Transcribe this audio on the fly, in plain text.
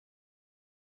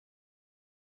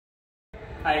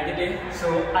Hi, good day.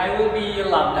 So I will be a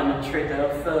lab demonstrator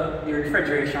for the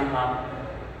refrigeration lab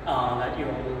that you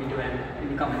all will be doing in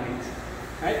the coming weeks.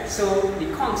 Right? So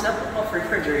the concept of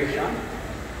refrigeration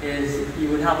is you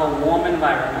would have a warm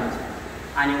environment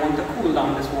and you want to cool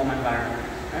down this warm environment.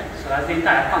 Right? So that's the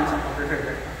entire concept of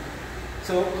refrigeration.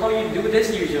 So how you do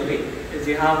this usually is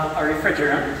you have a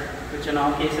refrigerant, which in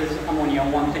our case is ammonia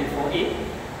 134A,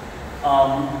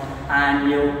 and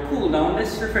you cool down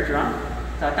this refrigerant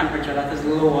to a temperature that is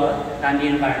lower than the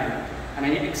environment. And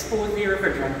then you expose the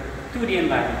refrigerant to the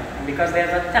environment. And because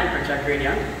there's a temperature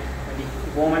gradient, the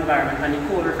warm environment and the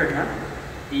cold refrigerant,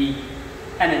 the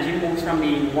energy moves from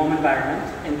the warm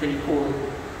environment into the cold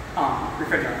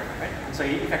refrigerant. Right? And so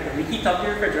you effectively heat up the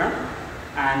refrigerant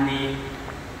and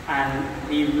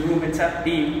the room itself,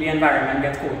 the environment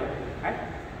gets colder. Right?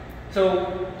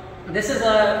 So this is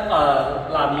a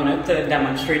lab unit to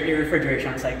demonstrate the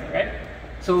refrigeration cycle. Right?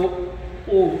 So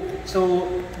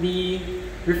the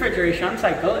refrigeration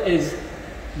cycle is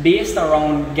based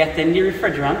around getting the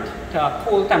refrigerant to a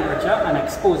cold temperature and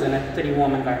exposing it to the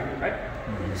warm environment, right?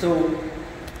 Mm-hmm. So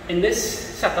in this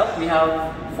setup, we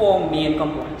have four main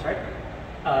components, right?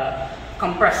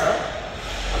 Compressor.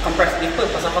 The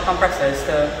purpose of a compressor is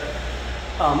to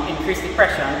increase the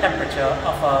pressure and temperature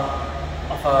of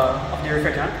the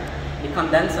refrigerant. The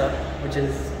condenser, which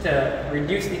is to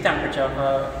reduce the temperature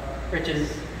which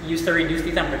is used to reduce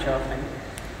the temperature of things.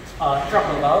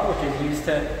 Throttle valve, which is used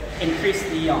to increase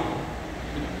the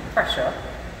pressure,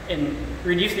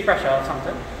 reduce the pressure of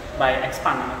something by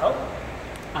expanding it out,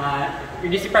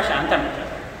 reduce the pressure and temperature.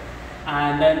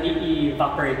 And then the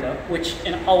evaporator, which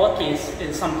in our case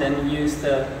is something used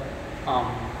to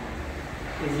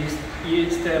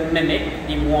mimic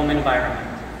the warm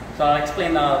environment. So I'll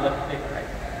explain that a bit later, right?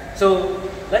 So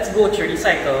let's go through the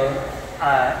cycle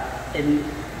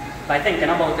by thinking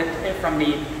about it from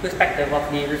the perspective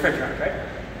of the refrigerant, right?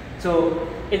 So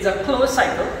it's a closed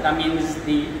cycle. That means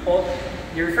the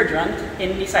refrigerant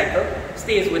in the cycle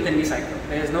stays within the cycle.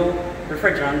 There is no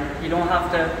refrigerant. You don't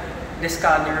have to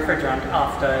discard the refrigerant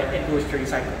after it goes through the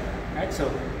cycle, right? So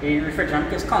the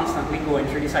refrigerant is constantly going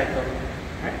through the cycle,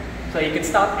 right? So you can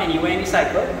start anywhere in the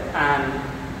cycle and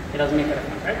it doesn't make a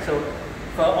difference, right?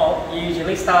 So you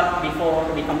usually start before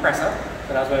the compressor,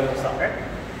 so that's where we'll start, right?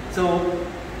 So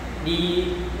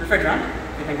the refrigerant,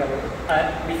 if you think about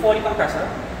it, before the compressor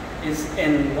is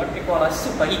in what we call a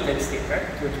superheated state, right?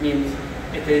 Which means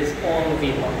it is all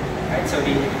vapor, right? So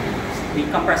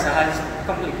the compressor has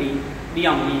completely, the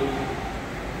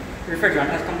refrigerant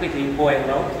has completely boiled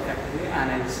out effectively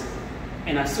and is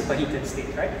in a superheated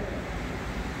state, right?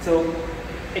 So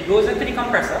it goes into the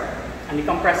compressor and the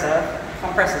compressor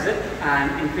compresses it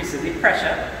and increases the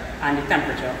pressure and the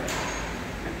temperature of it.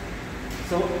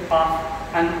 So,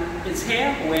 and it's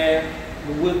here where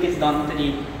the work is done to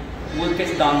the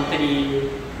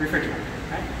refrigerant,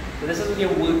 right? So this is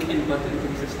your work input into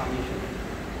the system usually.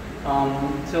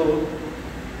 So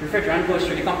refrigerant goes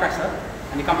through the compressor,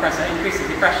 and the compressor increases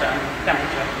the pressure and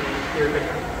temperature of the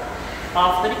refrigerant.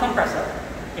 After the compressor,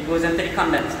 it goes into the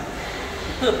condenser.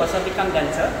 The purpose of the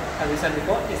condenser, as we said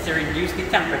before, is to reduce the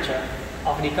temperature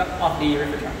of the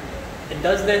refrigerant. It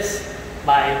does this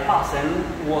by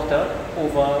passing water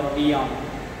over the, I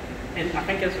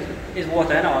think it's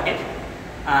water in our case,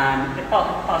 and it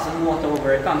passes water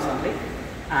over it constantly,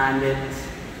 and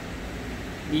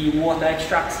the water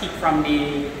extracts heat from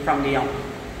the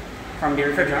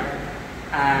refrigerant,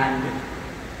 and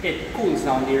it cools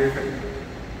down the refrigerant.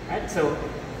 Right? So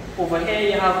over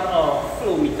here you have a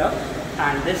flow meter,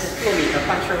 and this flow meter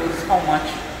controls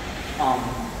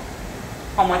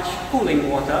how much cooling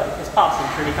water is passing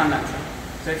through the condenser.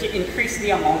 So if you increase the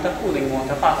amount of cooling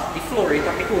water, the flow rate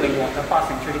of the cooling water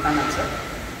passing through the condenser,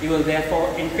 you will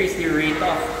therefore increase the rate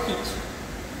of heat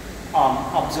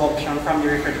absorption from the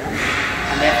refrigerant.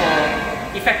 And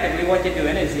therefore, effectively what you're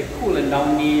doing is you're cooling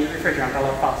down the refrigerant a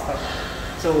lot faster.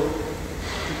 So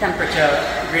the temperature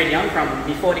gradient from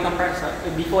before the condenser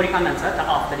to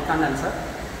after the condenser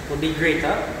will be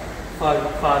greater for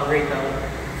greater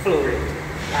flow rate,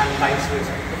 and vice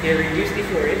versa. If you reduce the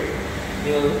flow rate,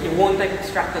 you won't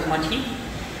extract as much heat,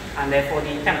 and therefore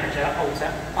the temperature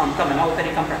coming out of the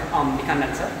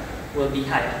condenser will be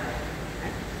higher.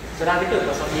 Right? So that's the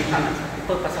purpose of the condenser. The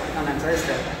purpose of the condenser is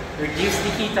to reduce the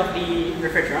heat of the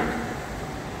refrigerant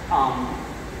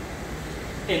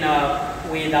in a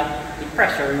way that the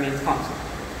pressure remains constant.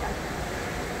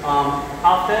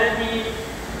 After the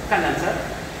condenser,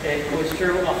 it goes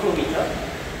through a flow meter.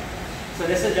 So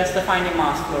this is just to find the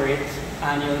mass flow rate,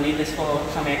 and you'll need this for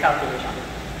some calculation.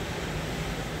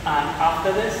 And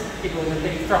after this, it goes into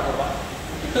the throttle valve.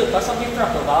 the purpose of the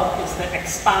throttle valve is to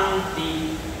expand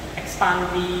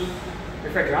the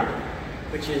refrigerant,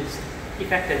 which is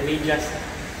effectively just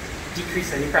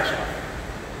decreasing the pressure.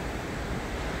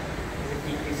 Is it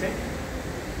decreasing?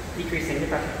 Decreasing the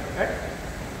pressure, right?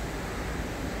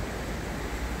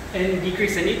 In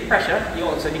decreasing the pressure, you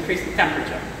also decrease the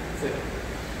temperature.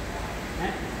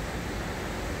 Okay?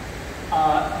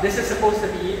 This is supposed to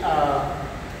be an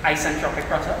isentropic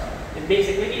process. It's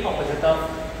basically the opposite of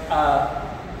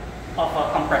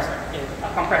a compressor. If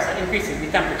a compressor increases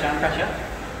the temperature and pressure,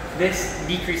 this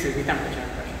decreases the temperature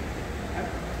and pressure. Okay?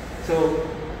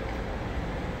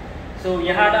 So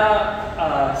you had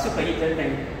a superheated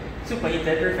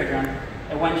refrigerant,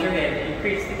 and once you hit, it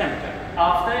increased the temperature.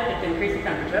 After it increased the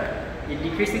temperature, you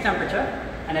decrease the temperature,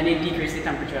 and then you decrease the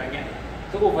temperature again.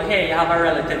 So over here, you have a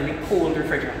relatively cold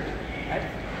refrigerant, right?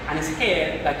 And it's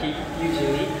here that you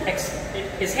usually,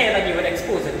 it's here that you would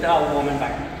expose it to a warm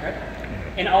environment, right?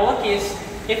 In our case,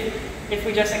 if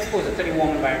we just expose it to the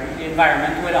warm environment, the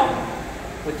environment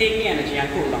would take the energy and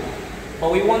cool down.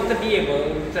 But we want to be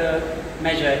able to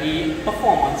measure the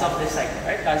performance of this cycle,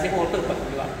 right? That's the whole purpose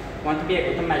of the lab. We want to be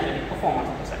able to measure the performance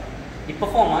of the cycle. The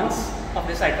performance of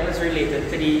the cycle is related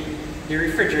to the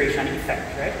refrigeration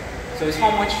effect, right? So it's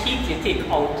how much heat you take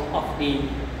out of the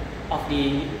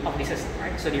system,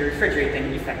 right? So the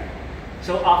refrigerating effect.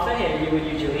 So after here, you would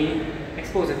usually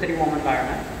expose it to the warm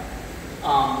environment.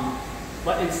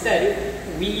 But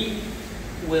instead, we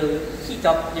will heat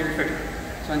up the refrigerant.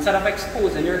 So instead of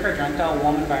exposing the refrigerant to a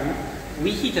warm environment,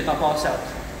 we heat it up ourselves.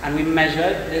 And we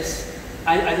measure this,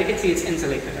 as you can see, it's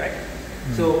insulated, right?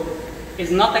 So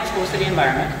it's not exposed to the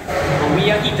environment, and we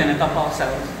are heating it up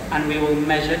ourselves, and we will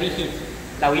measure the heat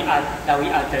that we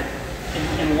added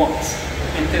in watts,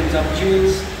 in terms of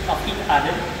joules of heat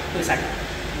added per second.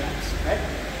 Yes, right?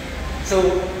 So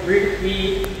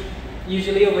we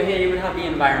usually over here you would have the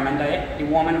environment, the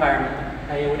warm environment,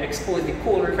 that you would expose the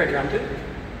cold refrigerant to.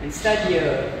 Instead,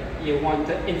 you want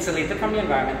to insulate it from the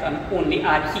environment and only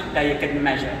add heat that you can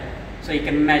measure. So you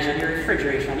can measure the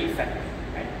refrigeration effect.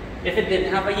 Right? If it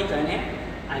didn't have a heater in here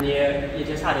and you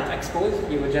just had it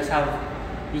exposed, you would just have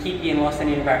the heat being lost in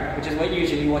the environment, which is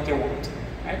usually what you want.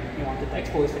 Right? You want it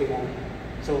exposed to the warm.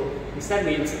 So instead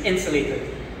we insulate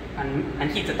it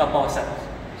and heat it up ourselves,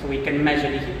 so we can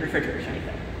measure the refrigeration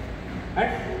effect.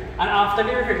 Right? And after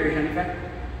the refrigeration effect,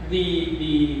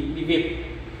 the vapor.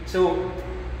 So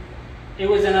it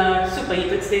was in a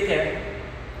superheated state here.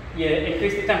 You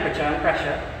increase the temperature and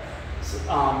pressure. So,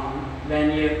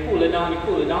 then you cool it down,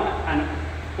 and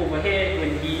over here it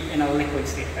would be in a liquid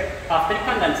state. Right? After the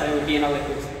condenser, it would be in a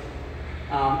liquid state.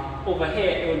 Over here,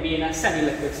 it would be in a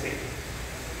semi-liquid state.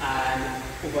 And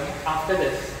after the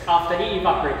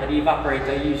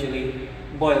evaporator usually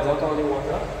boils out all the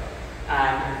water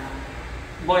and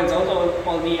boils out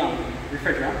all the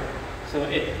refrigerant. So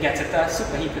it gets it to a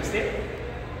superheated state,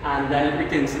 and then it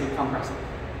returns to the compressor.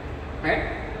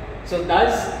 Right? So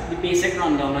that's the basic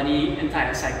rundown of the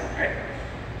entire cycle. Right?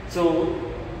 So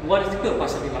what is the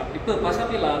purpose of the lab? The purpose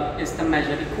of the lab is to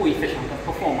measure the coefficient of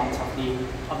performance of the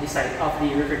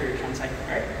refrigeration cycle,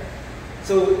 right?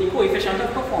 So the coefficient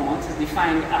of performance is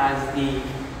defined as the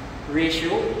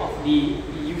ratio of the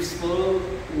useful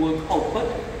work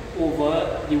output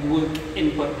over the work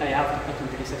input that you have to put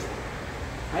into the system,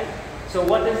 right? So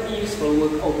what is the useful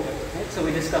work output? Right? So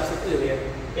we discussed it earlier,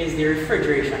 is the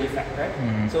refrigeration effect,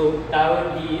 right? So that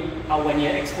would be when you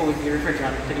expose the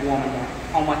refrigerant to the warm environment,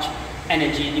 how much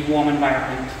energy the warm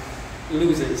environment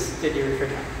loses to the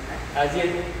refrigerant, right?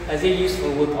 As your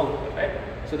useful work output, right?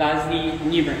 So that's the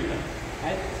numerator,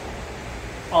 right,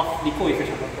 of the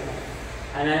coefficient of performance.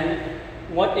 And then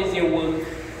what is your work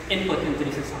input into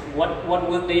the system? What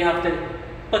work do you have to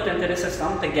put into the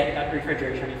system to get that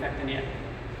refrigeration effect in the end?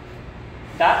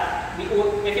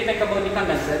 If you think about the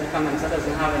condenser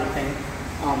doesn't have anything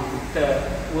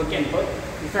to work input.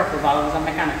 The throttle valve is a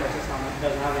mechanical system, it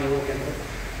doesn't have any work input.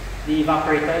 The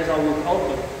evaporator is our work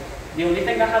output. The only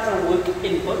thing that has a work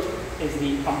input is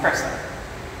the compressor.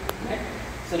 Right?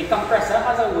 So the compressor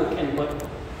has a work input,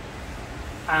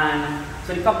 and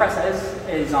so the compressor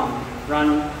is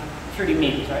run through the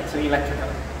mains, right? So electrical,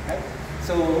 right?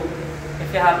 So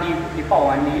if you have the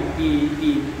power and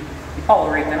the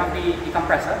power rating of the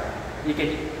compressor,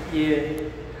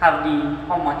 you have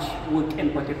how much work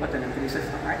input you put into the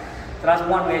system, right? So that's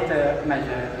one way to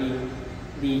measure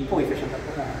the coefficient of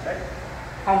performance, right?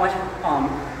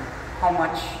 How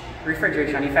much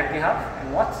refrigeration effect you have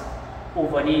and watts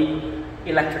over the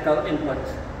electrical input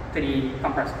to the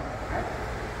compressor, right?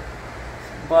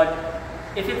 But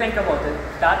if you think about it,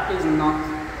 that is not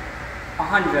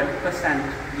 100%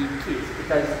 the case,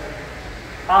 because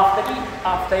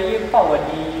after you power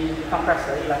the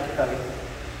compressor electrically,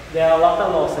 there are a lot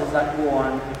of losses that go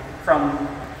on from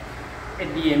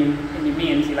it being in the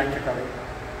mains electrically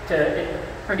to it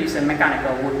producing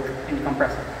mechanical work in the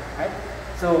compressor, right?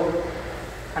 So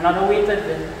another way to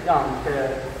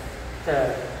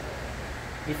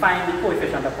define the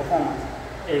coefficient of performance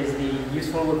is the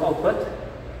useful work output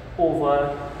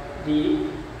over the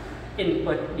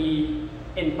input, the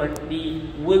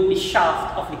work the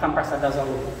shaft of the compressor does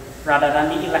alone, rather than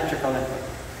the electrical input.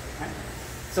 Right?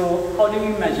 So how do we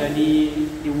measure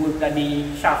the work that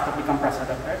the shaft of the compressor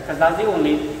does, right? Because that's the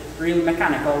only real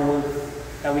mechanical work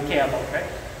that we care about, right?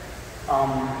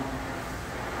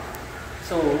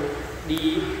 So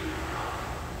the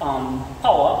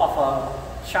power of a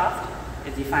shaft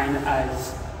is defined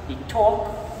as the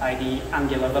torque by the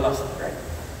angular velocity, right?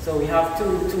 So we have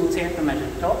two tools here to measure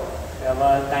the torque. We have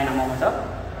a dynamometer,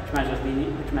 which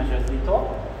measures the torque,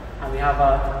 and we have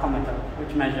a tachometer,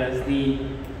 which measures the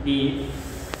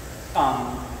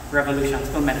revolutions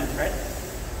per minute, right?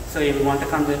 So if you want to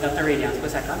convert that to radians per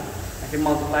second, if you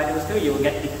multiply those two, you will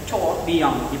get the torque, the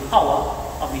power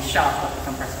of the shaft of the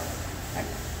compressor, right?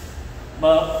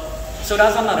 So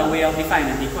that's another way of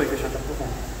defining the coefficient of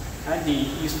performance. Right? The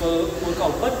useful work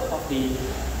output of the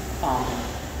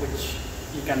which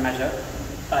you can measure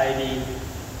by the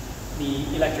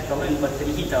electrical input to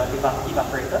the heater, the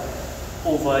evaporator,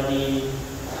 over the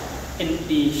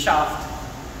shaft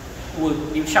work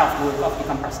of the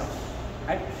compressor,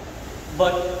 right?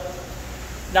 But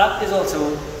that is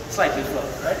also slightly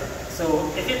flawed, right?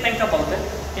 So if you think about it,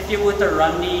 if you were to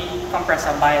run the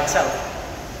compressor by itself,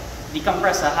 the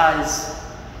compressor has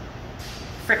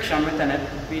friction within it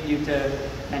due to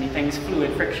many things,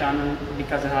 fluid friction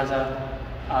because it has a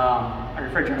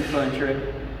refrigerant flowing through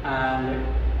it, and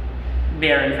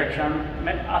bearing friction,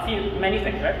 many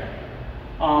things, right?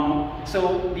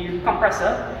 So the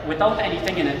compressor, without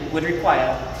anything in it, would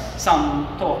require some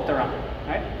torque to run,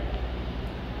 right?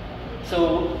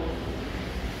 So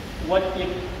what we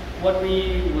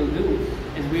will do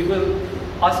is the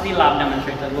lab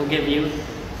demonstrator will give you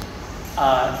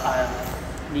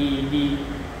the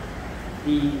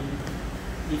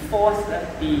force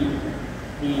that the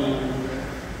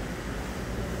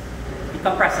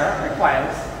compressor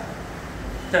requires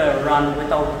to run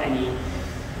without any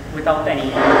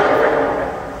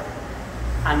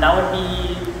and that would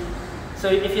be, so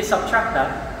if you subtract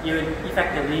that, you would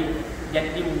effectively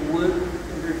get the work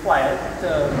required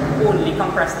to only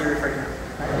compress the refrigerant,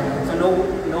 right? So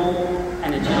no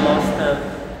energy loss to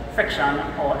friction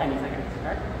or anything else,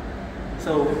 right?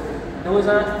 So those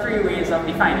are three ways of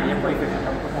defining your coefficient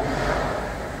of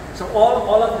performance. So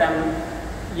all of them,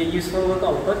 your useful work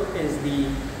output is the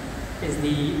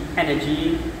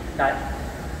energy that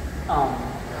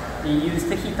you use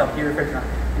to heat up the refrigerant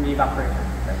in the evaporator,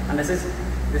 right? And this is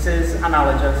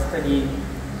analogous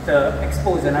to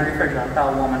exposing a refrigerant to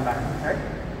a warm environment, right?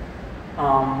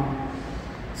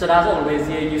 So that's always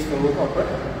your useful work output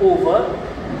over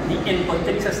the input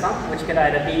to the system, which could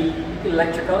either be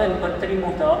electrical input to the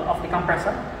motor of the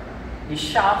compressor, the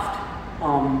shaft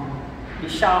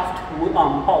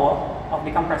power of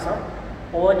the compressor,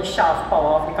 or the shaft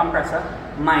power of the compressor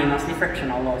minus the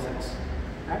frictional losses.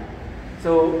 Right?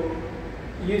 So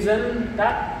using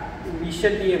that, we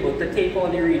should be able to take all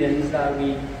the readings that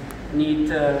we need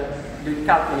to do the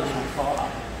calculation for all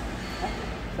that. Okay?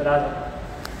 So that's it.